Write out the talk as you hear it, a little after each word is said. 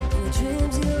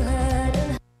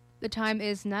The time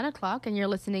is 9 o'clock, and you're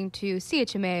listening to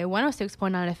CHMA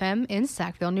 106.9 FM in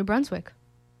Sackville, New Brunswick.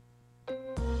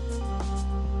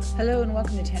 Hello and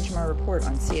welcome to Tantramar Report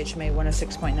on CHMA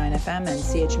 106.9 FM and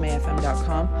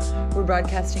chmafm.com. We're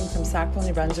broadcasting from Sackville,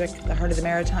 New Brunswick, the heart of the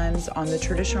Maritimes, on the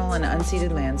traditional and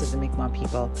unceded lands of the Mi'kmaq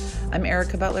people. I'm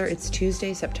Erica Butler. It's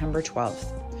Tuesday, September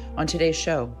 12th. On today's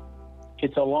show,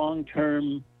 it's a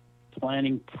long-term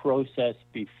planning process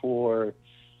before,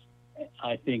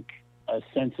 I think, a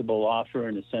sensible offer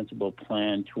and a sensible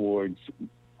plan towards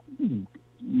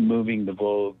moving the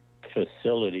Vogue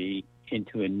facility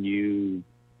into a new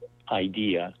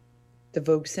idea. The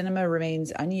Vogue Cinema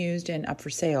remains unused and up for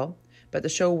sale, but the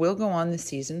show will go on this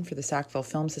season for the Sackville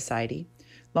Film Society.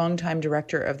 Longtime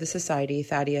director of the Society,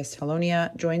 Thaddeus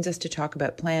Halonia, joins us to talk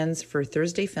about plans for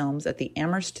Thursday films at the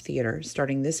Amherst Theatre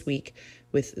starting this week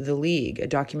with The League, a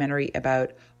documentary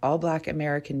about all Black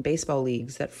American baseball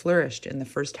leagues that flourished in the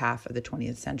first half of the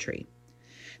 20th century.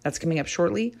 That's coming up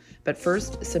shortly, but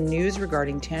first, some news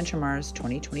regarding Tantramar's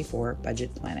 2024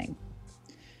 budget planning.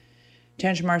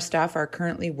 Tantramar staff are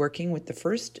currently working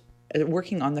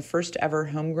on the first ever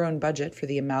homegrown budget for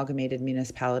the amalgamated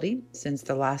municipality since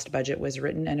the last budget was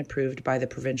written and approved by the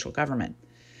provincial government.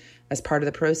 As part of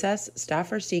the process,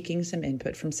 staff are seeking some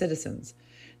input from citizens.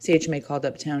 CHMA called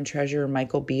up Town Treasurer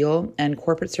Michael Beale and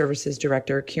Corporate Services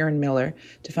Director Kieran Miller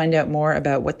to find out more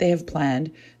about what they have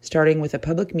planned, starting with a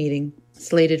public meeting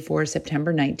slated for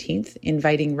September 19th,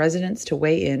 inviting residents to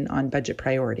weigh in on budget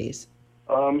priorities.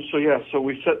 So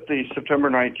we set the September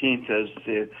 19th as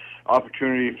the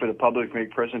opportunity for the public to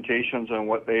make presentations on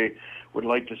what they would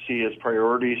like to see as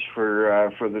priorities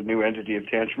for the new entity of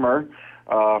Tantramar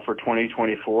for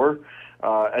 2024.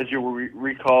 As you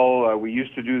recall, we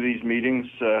used to do these meetings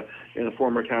in the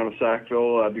former town of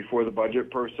Sackville before the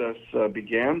budget process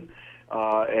began,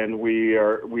 and we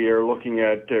are looking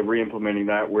at re-implementing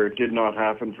that where it did not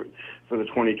happen for the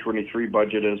 2023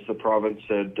 budget as the province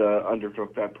had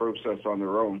undertook that process on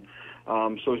their own.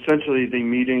 So essentially, the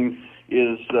meeting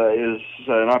is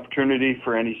an opportunity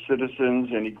for any citizens,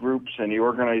 any groups, any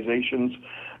organizations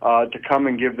to come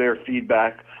and give their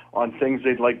feedback on things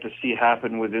they'd like to see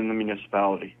happen within the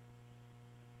municipality.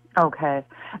 Okay.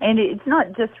 And it's not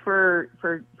just for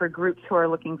groups who are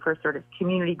looking for sort of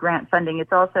community grant funding.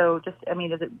 It's also is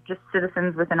it just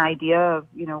citizens with an idea of,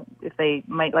 if they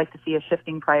might like to see a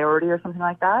shifting priority or something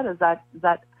like that? Is that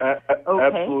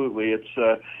okay? Absolutely.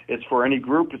 It's for any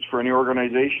group, it's for any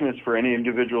organization, it's for any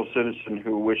individual citizen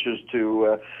who wishes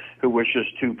to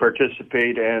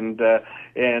participate, and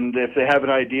if they have an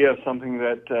idea of something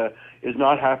that is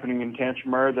not happening in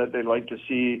Tantramar that they'd like to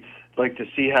see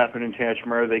happen in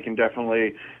Tantramar, they can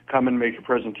definitely come and make a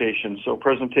presentation. So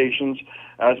presentations,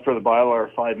 as per the bylaw,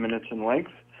 are 5 minutes in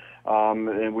length,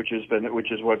 and which is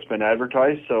what's been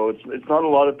advertised. So it's not a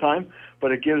lot of time,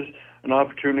 but it gives an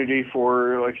opportunity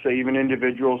for, like say, even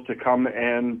individuals to come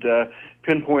and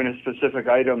pinpoint a specific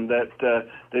item that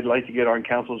they'd like to get on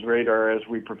council's radar as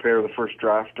we prepare the first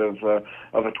draft of a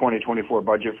 2024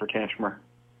 budget for Tantramar.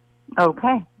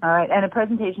 Okay, all right. And a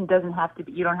presentation doesn't have to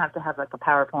be, you don't have to have like a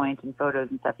PowerPoint and photos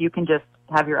and stuff. You can just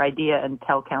have your idea and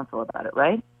tell council about it,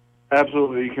 right?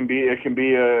 Absolutely. It can be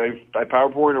a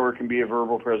PowerPoint or it can be a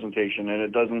verbal presentation, and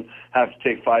it doesn't have to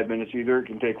take 5 minutes either. It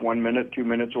can take 1 minute, 2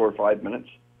 minutes, or 5 minutes.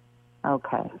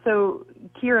 Okay. So,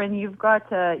 Kieran, you've got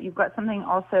something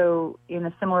also in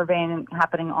a similar vein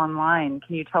happening online.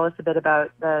 Can you tell us a bit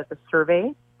about the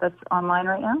survey that's online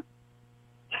right now?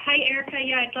 Hi, Erica.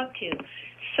 Yeah, I'd love to.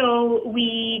 So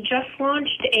we just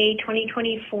launched a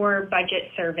 2024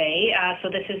 budget survey. So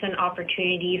this is an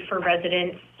opportunity for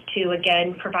residents to,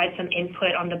 again, provide some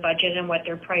input on the budget and what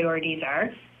their priorities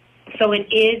are. So it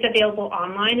is available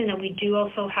online, and then we do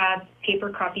also have paper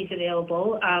copies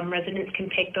available. Residents can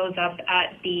pick those up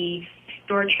at the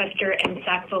Dorchester and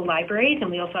Sackville libraries,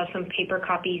 and we also have some paper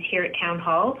copies here at Town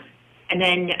Hall. And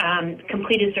then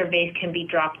completed surveys can be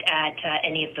dropped at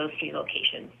any of those three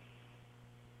locations.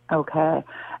 Okay.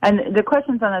 And the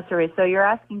questions on that survey, so you're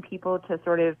asking people to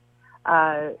sort of,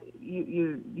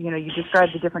 you describe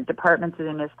the different departments of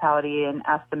the municipality and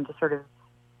ask them to sort of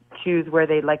choose where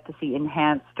they'd like to see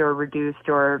enhanced or reduced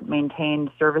or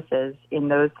maintained services in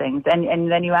those things.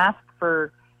 And then you ask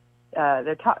for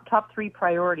the top three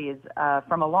priorities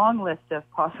from a long list of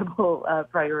possible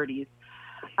priorities.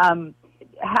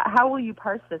 How will you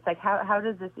parse this? Like, how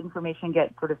does this information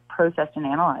get sort of processed and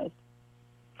analyzed?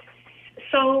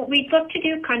 So we'd look to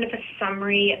do kind of a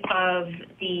summary of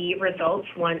the results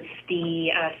once the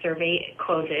survey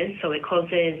closes. So it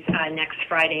closes next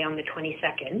Friday on the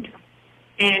 22nd.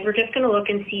 And we're just going to look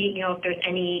and see, if there's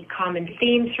any common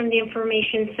themes from the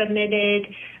information submitted,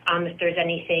 if there's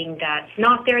anything that's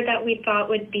not there that we thought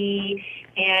would be,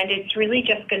 and it's really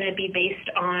just going to be based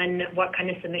on what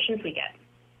kind of submissions we get.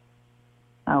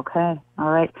 Okay, all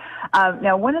right.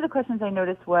 Now, one of the questions I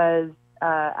noticed was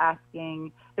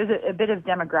asking, there's a bit of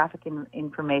demographic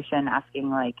information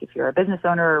asking, like, if you're a business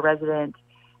owner or a resident,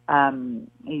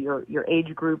 your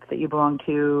age group that you belong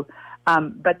to.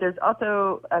 But there's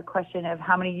also a question of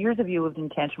how many years have you lived in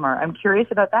Tantramar? I'm curious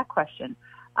about that question.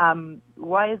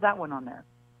 Why is that one on there?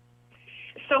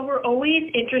 So we're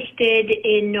always interested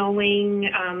in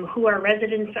knowing who our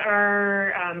residents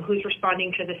are, who's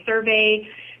responding to the survey.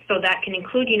 So that can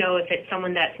include, if it's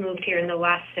someone that's moved here in the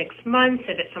last 6 months,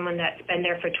 if it's someone that's been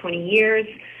there for 20 years.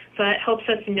 So that helps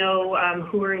us know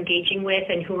who we're engaging with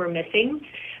and who we're missing.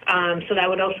 So that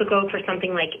would also go for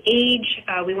something like age.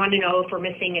 We want to know if we're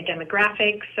missing a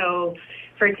demographic. So,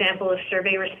 for example, if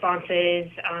survey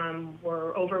responses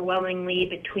were overwhelmingly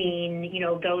between,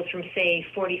 those from, say,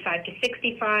 45 to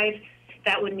 65,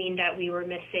 that would mean that we were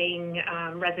missing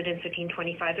residents between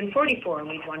 25 and 44, and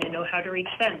we'd want to know how to reach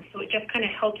them. So it just kind of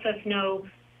helps us know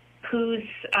who's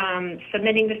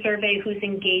submitting the survey, who's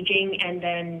engaging, and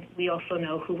then we also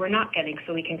know who we're not getting,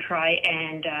 so we can try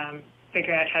and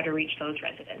figure out how to reach those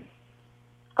residents.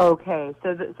 Okay,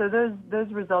 so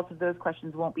those results of those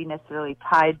questions won't be necessarily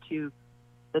tied to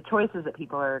the choices that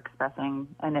people are expressing,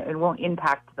 and it won't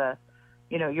impact the,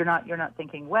 you're not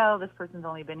thinking, well, this person's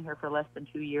only been here for less than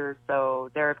 2 years, so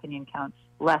their opinion counts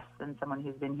less than someone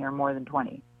who's been here more than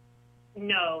 20.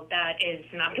 No, that is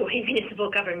not the way municipal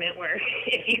government works.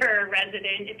 If you're a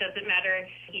resident, it doesn't matter.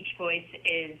 Each voice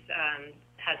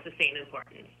has the same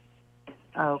importance.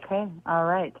 Okay, all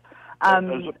right.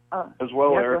 As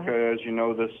well, Erica, as you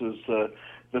know, this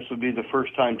would be the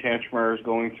first time Tantramar is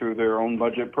going through their own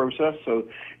budget process, so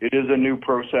it is a new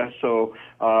process. So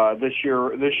this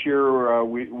year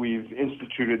we've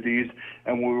instituted these,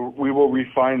 and we will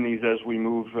refine these as we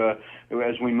move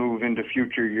into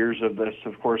future years of this.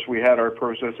 Of course, we had our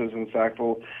processes in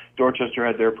Sackville. Dorchester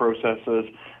had their processes,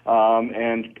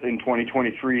 and in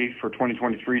 2023, for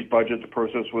 2023's budget, the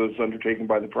process was undertaken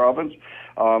by the province.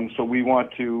 So we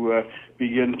want to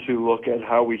begin to look at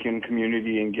how we can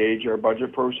community engage our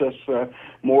budget process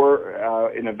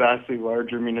more in a vastly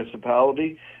larger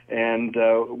municipality, and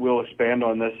we'll expand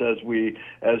on this as we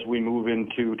move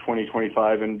into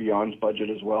 2025 and beyond's budget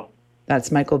as well.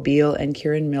 That's Michael Beale and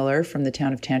Kieran Miller from the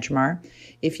town of Tantramar.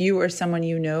 If you or someone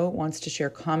you know wants to share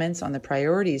comments on the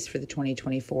priorities for the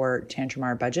 2024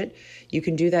 Tantramar budget, you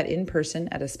can do that in person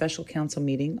at a special council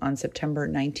meeting on September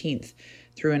 19th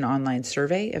through an online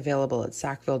survey available at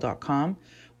sackville.com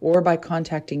or by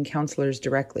contacting councillors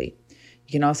directly.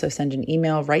 You can also send an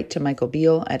email right to Michael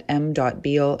Beale at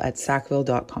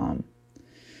m.beale@sackville.com.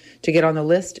 To get on the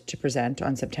list to present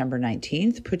on September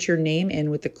 19th, put your name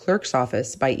in with the clerk's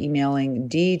office by emailing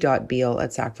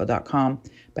d.beale@sackville.com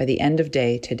by the end of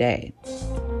day today.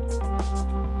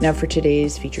 Now for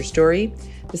today's feature story.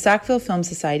 The Sackville Film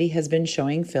Society has been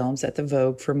showing films at the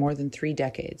Vogue for more than 3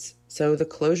 decades, so the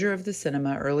closure of the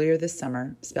cinema earlier this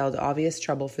summer spelled obvious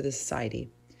trouble for the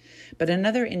society. But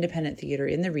another independent theatre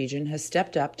in the region has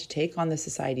stepped up to take on the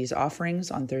society's offerings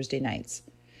on Thursday nights.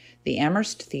 The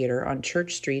Amherst Theatre on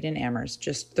Church Street in Amherst,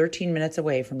 just 13 minutes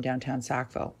away from downtown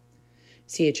Sackville.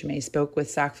 CHMA spoke with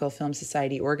Sackville Film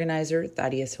Society organizer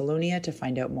Thaddeus Halonia to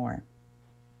find out more.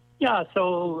 Yeah,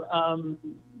 so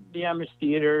the Amherst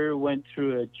Theatre went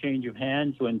through a change of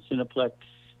hands when Cineplex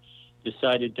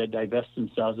decided to divest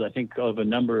themselves, I think, of a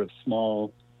number of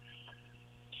small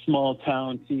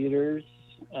town theaters.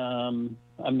 I'm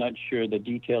not sure the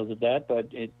details of that,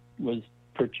 but it was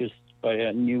purchased by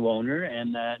a new owner,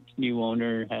 and that new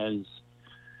owner has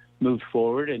moved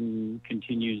forward and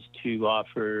continues to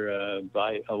offer a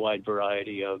wide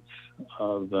variety of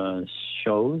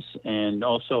shows. And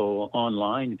also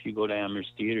online, if you go to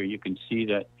Amherst Theatre, you can see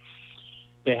that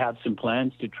they have some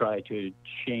plans to try to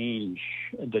change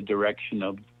the direction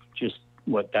of just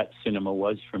what that cinema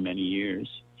was for many years.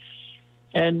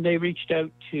 And they reached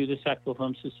out to the Sackville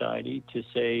Film Society to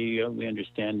say, we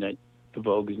understand that the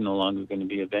Vogue is no longer going to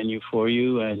be a venue for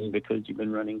you, and because you've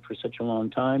been running for such a long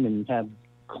time and have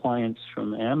clients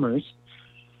from Amherst,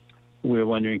 we're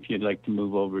wondering if you'd like to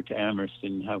move over to Amherst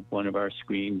and have one of our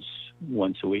screens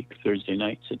once a week, Thursday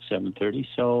nights at 7:30.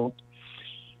 So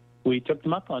we took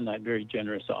them up on that very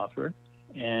generous offer.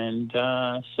 And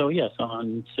so, yes,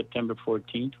 on September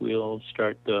 14th, we'll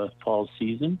start the fall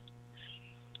season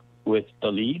with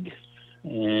the league,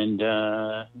 and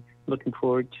looking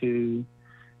forward to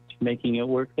making it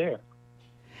work there.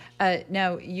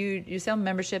 Now, you sell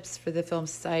memberships for the Film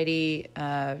Society,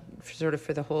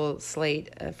 for the whole slate,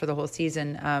 for the whole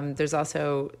season. There's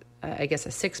also, I guess, a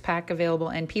 6-pack available,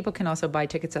 and people can also buy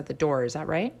tickets at the door. Is that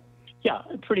right? Yeah,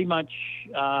 pretty much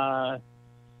the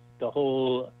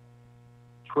whole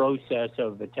process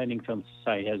of attending Film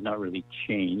Society has not really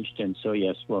changed. And so,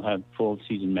 yes, we'll have full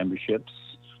season memberships.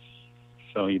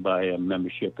 So you buy a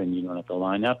membership and you don't have to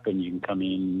line up, and you can come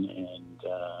in and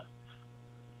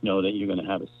know that you're going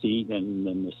to have a seat. And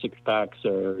then the 6-packs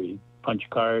are punch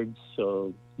cards,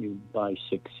 so you buy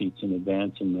 6 seats in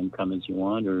advance and then come as you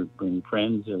want, or bring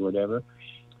friends or whatever.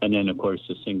 And then, of course,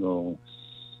 the single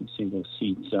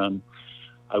seats.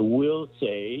 I will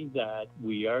say that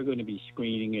we are going to be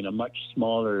screening in a much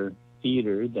smaller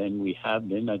theater than we have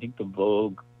been. I think the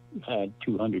Vogue had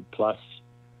 200 plus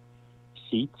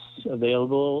seats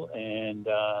available, and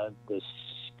the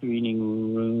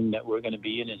screening room that we're going to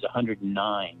be in is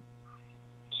 109.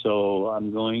 So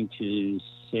I'm going to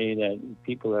say that if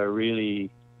people are really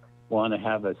want to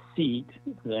have a seat,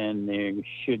 then they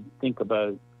should think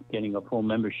about getting a full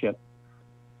membership,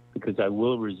 because I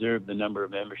will reserve the number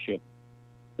of membership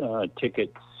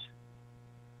tickets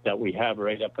that we have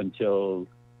right up until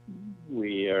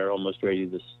we are almost ready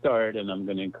to start, and I'm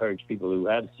going to encourage people who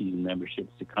have season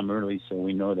memberships to come early so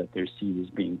we know that their seat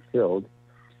is being filled,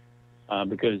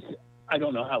 because I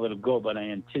don't know how it'll go, but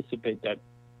I anticipate that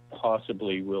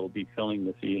possibly we'll be filling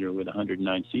the theater with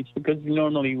 109 seats, because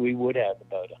normally we would have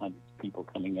about 100 people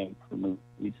coming out for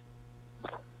movies.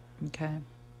 Okay.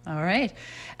 All right.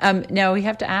 Now we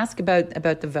have to ask about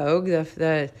the Vogue,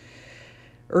 the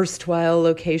erstwhile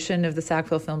location of the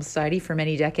Sackville Film Society for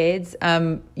many decades.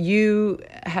 You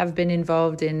have been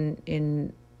involved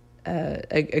in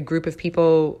a group of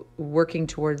people working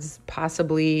towards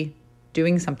possibly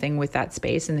doing something with that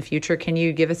space in the future. Can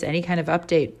you give us any kind of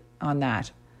update on that?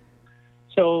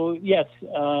 So, yes,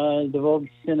 the Vogue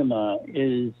Cinema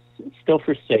is still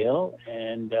for sale,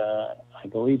 and I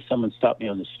believe someone stopped me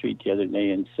on the street the other day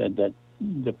and said that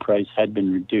the price had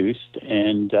been reduced,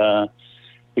 and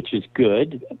which is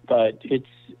good, but it's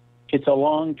a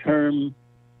long-term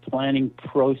planning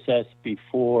process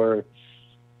before,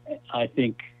 I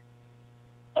think,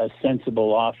 a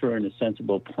sensible offer and a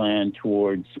sensible plan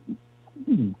towards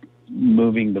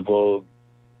moving the Vogue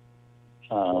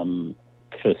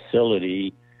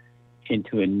facility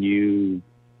into a new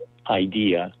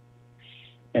idea.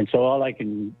 And so all I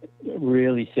can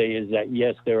really say is that,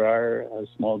 yes, there are a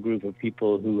small group of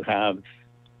people who have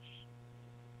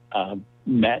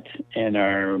met and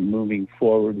are moving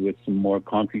forward with some more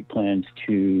concrete plans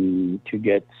to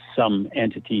get some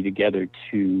entity together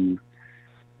to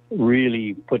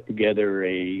really put together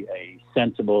a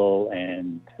sensible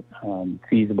and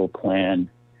feasible plan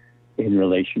in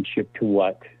relationship to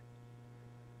what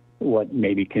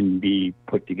maybe can be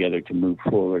put together to move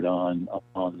forward on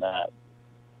that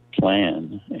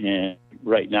plan. And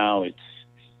right now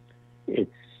it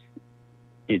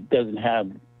doesn't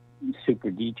have super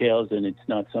details, and it's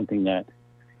not something that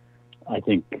I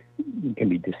think can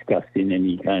be discussed in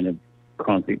any kind of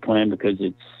concrete plan, because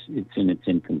it's in its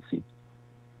infancy.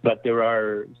 But there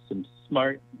are some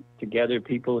smart together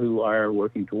people who are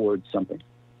working towards something.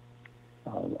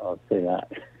 I'll say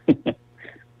that.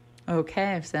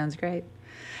 Okay, sounds great.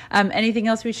 Anything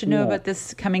else we should know about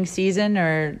this coming season,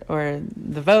 or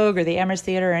the Vogue or the Amherst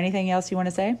Theatre, or anything else you want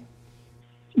to say?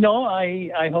 No,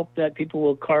 I hope that people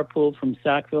will carpool from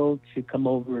Sackville to come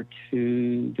over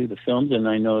to do the films, and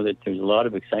I know that there's a lot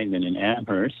of excitement in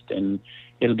Amherst, and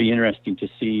it'll be interesting to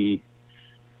see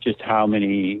just how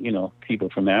many, people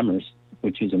from Amherst,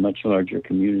 which is a much larger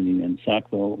community than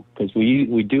Sackville, because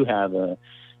we do have a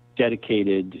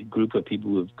dedicated group of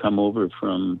people who have come over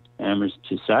from Amherst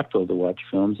to Sackville to watch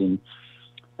films, and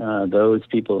those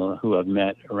people who I've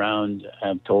met around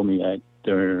have told me that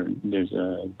there's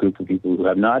a group of people who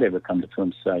have not ever come to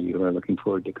Film Society who are looking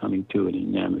forward to coming to it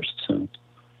in Amherst.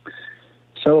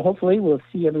 So hopefully we'll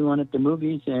see everyone at the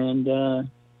movies, and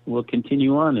we'll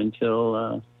continue on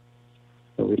until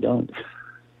we don't.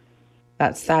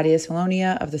 That's Thaddeus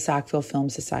Halonia of the Sackville Film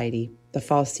Society. The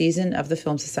fall season of the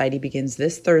Film Society begins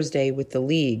this Thursday with The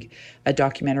League, a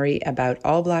documentary about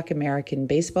all Black American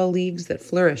baseball leagues that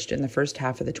flourished in the first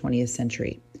half of the 20th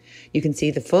century. You can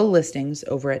see the full listings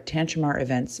over at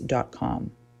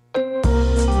tantramarevents.com.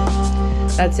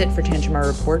 That's it for Tantramar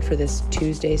Report for this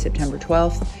Tuesday, September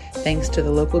 12th. Thanks to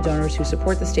the local donors who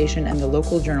support the station and the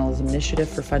Local Journalism Initiative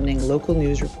for funding local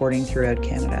news reporting throughout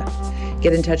Canada.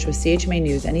 Get in touch with CHMA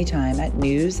News anytime at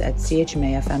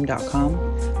news@chmafm.com.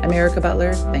 I'm Erica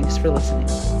Butler. Thanks for listening.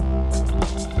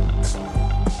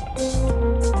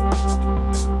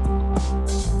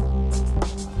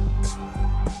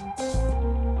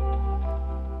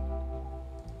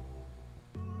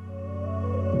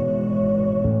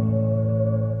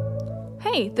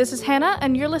 this is Hannah,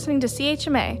 and you're listening to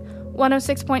CHMA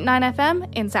 106.9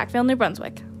 FM in Sackville, New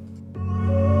Brunswick.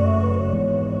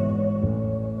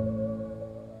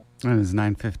 It is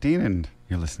 9:15, and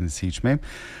you're listening to CHMA.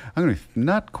 I'm going to be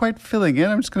not quite filling in.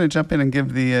 I'm just going to jump in and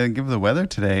give the weather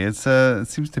today. It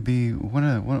seems to be one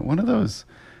of those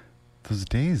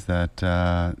days that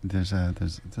there's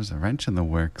a wrench in the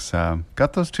works.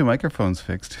 Got those two microphones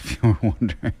fixed, if you were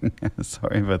wondering.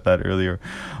 Sorry about that earlier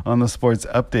on the sports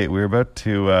update. We were about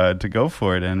to go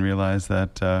for it and realize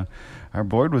that our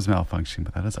board was malfunctioning,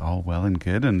 but that is all well and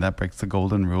good, and that breaks the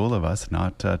golden rule of us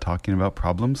not talking about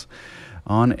problems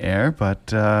on air.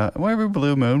 But every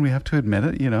blue moon, we have to admit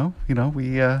it.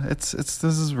 This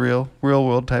is real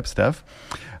world type stuff.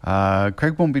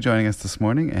 Craig won't be joining us this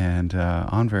morning, and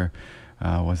Anver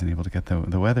wasn't able to get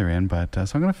the weather in, but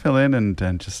so I'm going to fill in and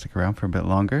just stick around for a bit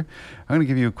longer. I'm going to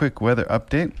give you a quick weather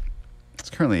update. It's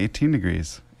currently 18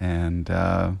 degrees, and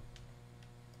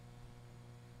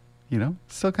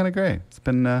still kind of gray. It's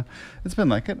been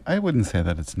like it. I wouldn't say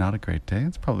that it's not a great day.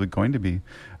 It's probably going to be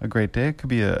a great day. It could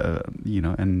be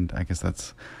and I guess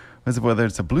that's whether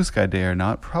it's a blue sky day or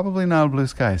not. Probably not a blue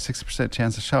sky. 60%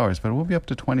 chance of showers, but it will be up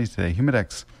to 20 today.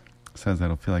 Humidex says that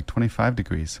it'll feel like 25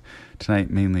 degrees. Tonight,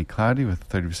 mainly cloudy with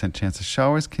 30% chance of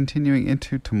showers, continuing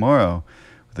into tomorrow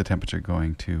with the temperature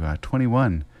going to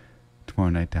 21.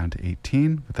 Tomorrow night down to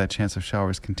 18 with that chance of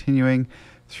showers continuing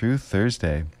through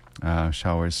Thursday.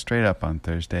 Showers straight up on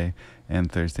Thursday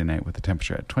and Thursday night with the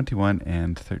temperature at 21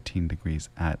 and 13 degrees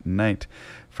at night.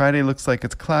 Friday looks like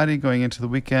it's cloudy going into the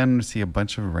weekend. We see a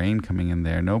bunch of rain coming in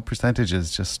there. No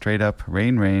percentages, just straight up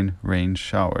rain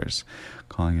showers.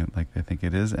 Calling it like they think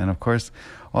it is. And of course,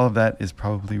 all of that is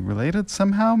probably related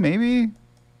somehow, maybe,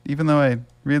 even though I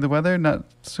read the weather, not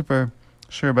super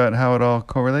sure about how it all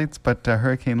correlates. But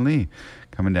Hurricane Lee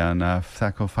coming down,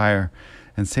 Sackville Fire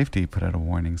and Safety put out a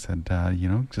warning, said,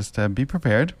 just be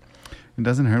prepared. It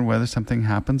doesn't hurt whether something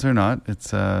happens or not.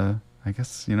 It's, I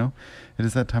guess, it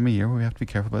is that time of year where we have to be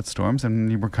careful about storms,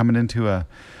 and we're coming into a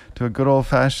good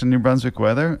old-fashioned New Brunswick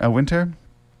winter,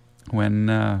 when,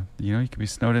 you could be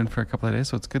snowed in for a couple of days,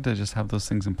 so it's good to just have those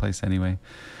things in place anyway.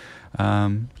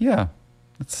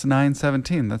 It's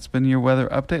 9:17. That's been your weather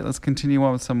update. Let's continue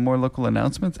on with some more local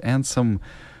announcements and some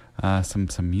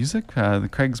music.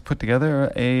 Craig's put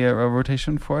together a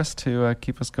rotation for us to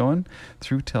keep us going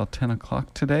through till 10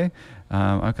 o'clock today.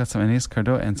 I've got some Anais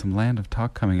Cardot and some Land of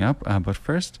Talk coming up. But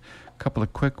first, a couple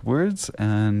of quick words,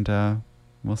 and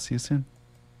we'll see you soon.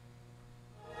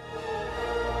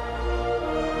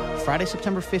 Friday,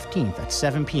 September 15th at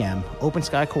 7 p.m., Open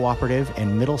Sky Cooperative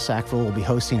and Middle Sackville will be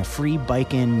hosting a free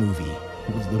bike-in movie.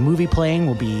 The movie playing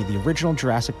will be the original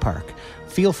Jurassic Park.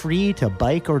 Feel free to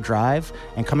bike or drive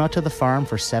and come out to the farm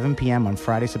for 7 p.m. on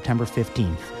Friday, September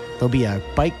 15th. There'll be a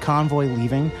bike convoy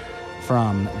leaving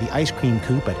from the Ice Cream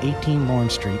Coop at 18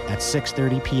 Lawrence Street at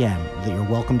 6:30 p.m. that you're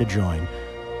welcome to join.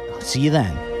 See you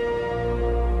then.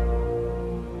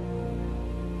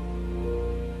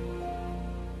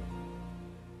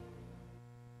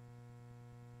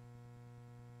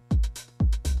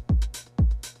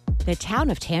 The town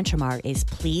of Tantramar is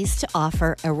pleased to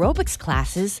offer aerobics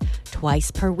classes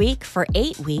twice per week for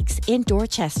 8 weeks in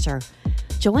Dorchester.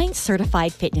 Join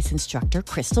certified fitness instructor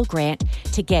Crystal Grant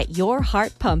to get your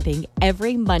heart pumping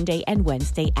every Monday and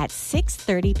Wednesday at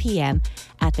 6:30 p.m.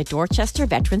 at the Dorchester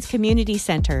Veterans Community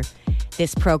Center.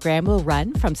 This program will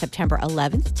run from September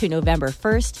 11th to November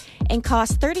 1st and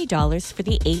cost $30 for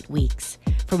the 8 weeks.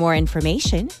 For more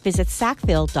information, visit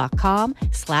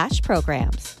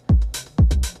sackville.com/programs.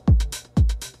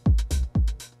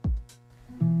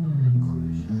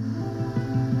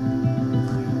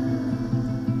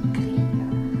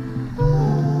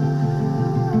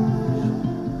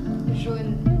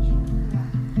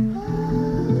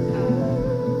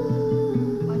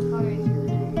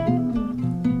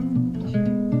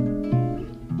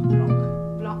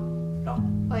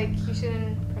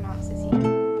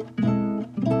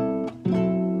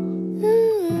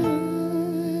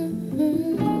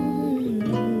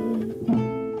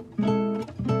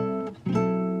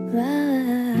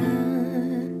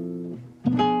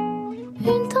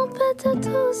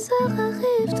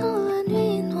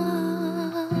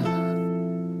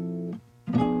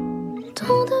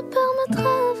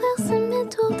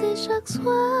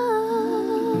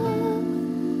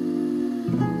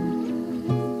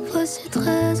 Voici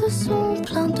 13 sons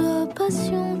pleins de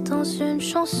passion dans une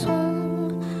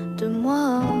chanson de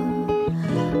moi.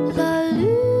 La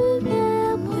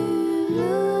lumière brûle,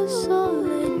 le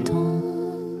soleil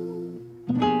tombe.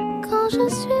 Quand je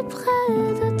suis près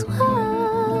de toi,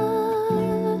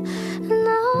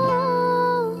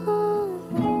 non.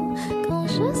 Quand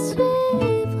je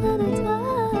suis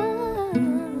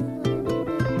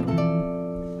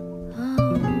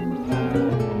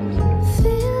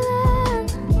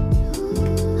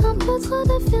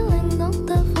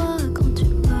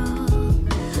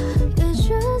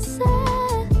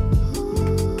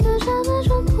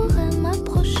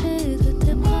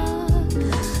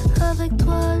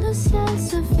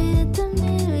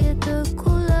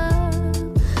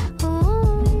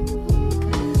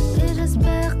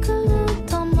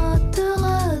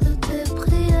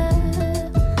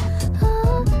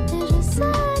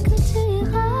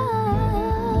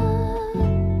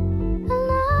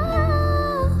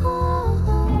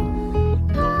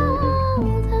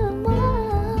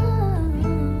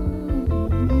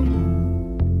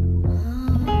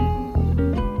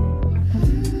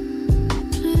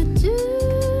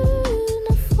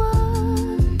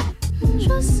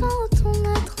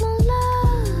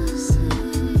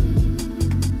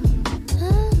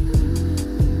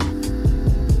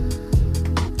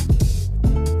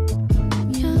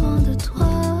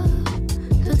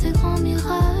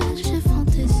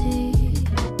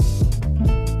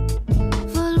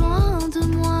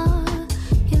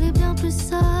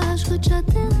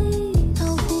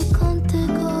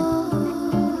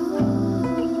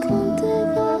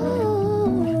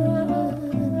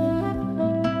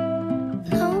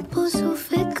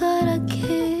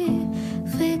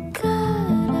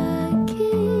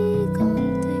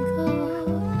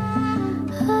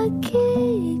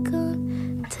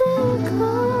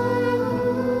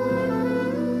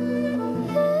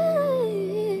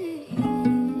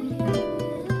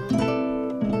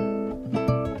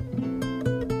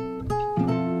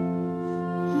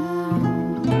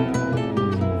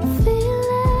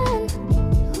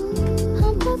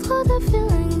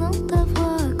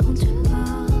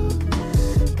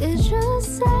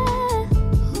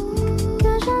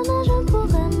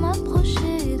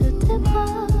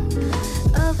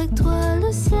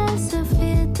le ciel se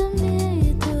fait de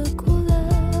milliers de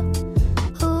couleurs.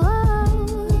 Oh,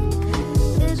 oh.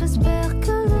 Et j'espère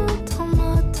que le temps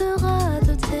m'ôtera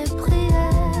de tes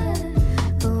prières.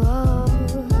 Oh, oh.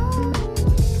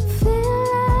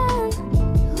 Feeling,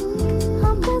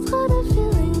 un peu trop de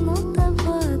feeling dans ta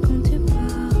voix quand tu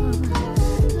parles.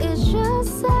 Et je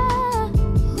sais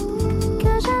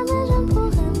que jamais je ne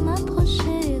pourrai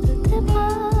m'approcher de tes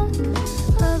bras.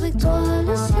 Avec toi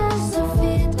le ciel se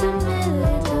fait de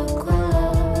milliers de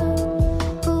couleurs.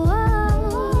 Oh,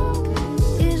 oh.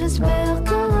 Et j'espère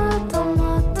que le temps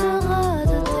m'ôtera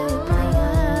de tes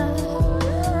prières.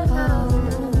 Oh.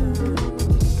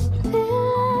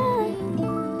 Feeling,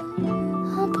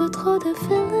 un peu trop de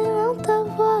feeling dans ta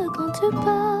voix quand tu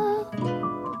parles.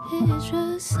 Et je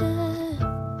sais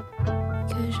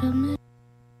que jamais.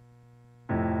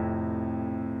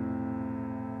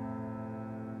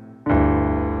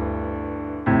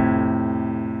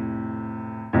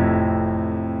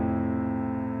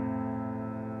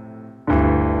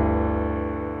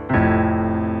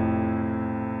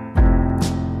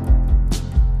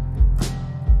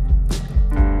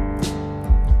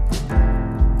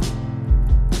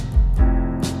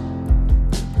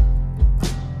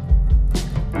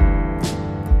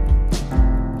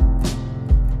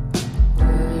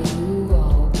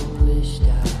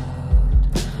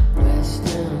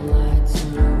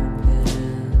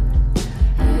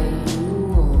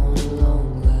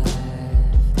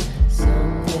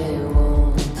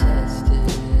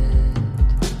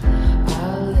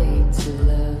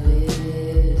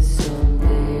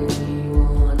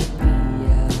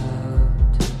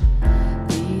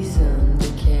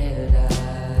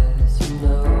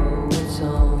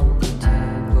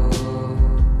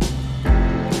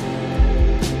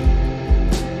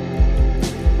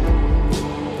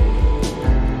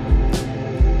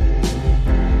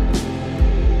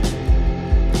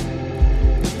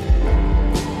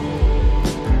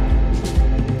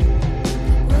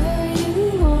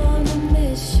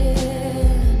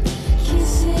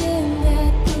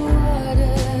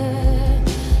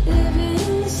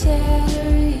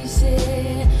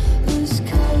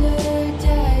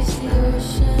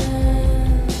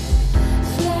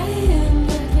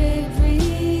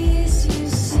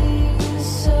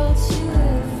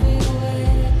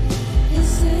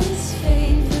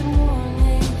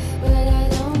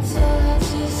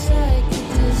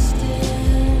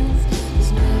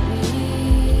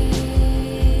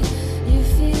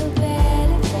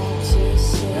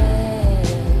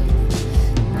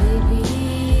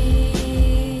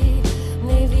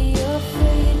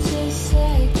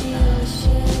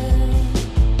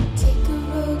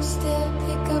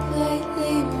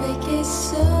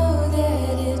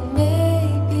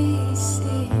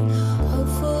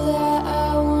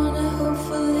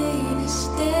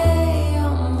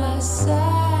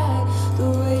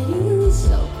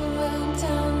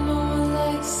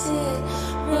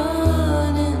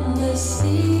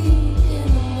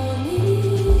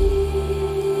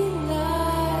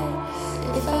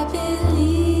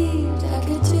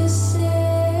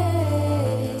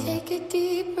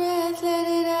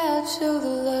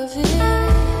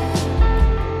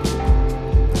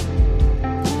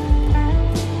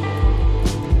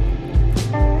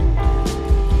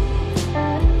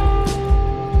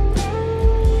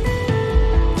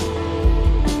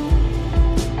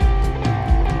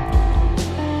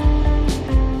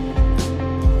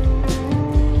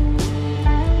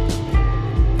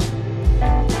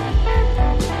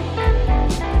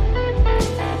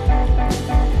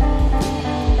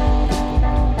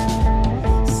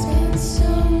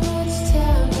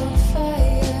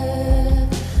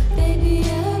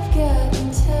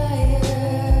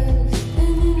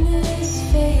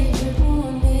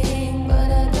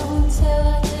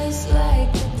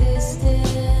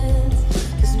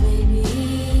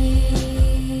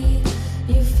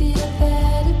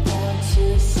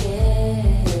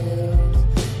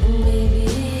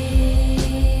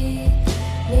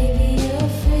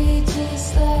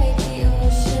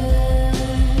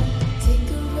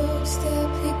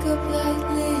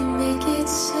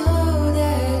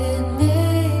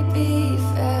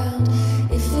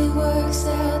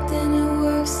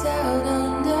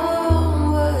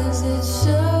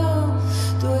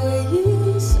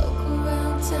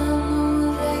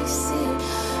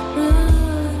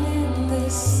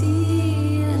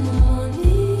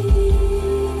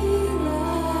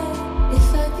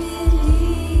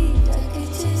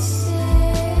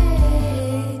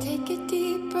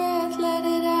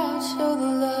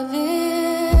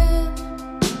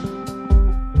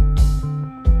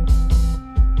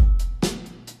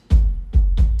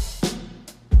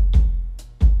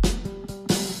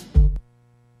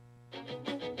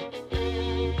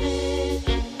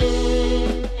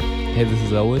 Hey, this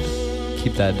is Elwood.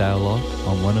 Keep that dialogue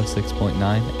on 106.9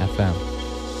 FM.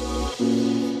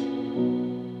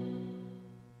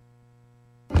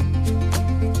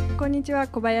こんにちは、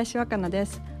小林若菜で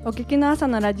す。お聞きの朝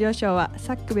のラジオショーは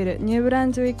サックビルニューブラ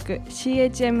ンズウィック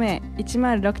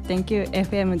CHMA106.9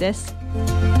 FM です。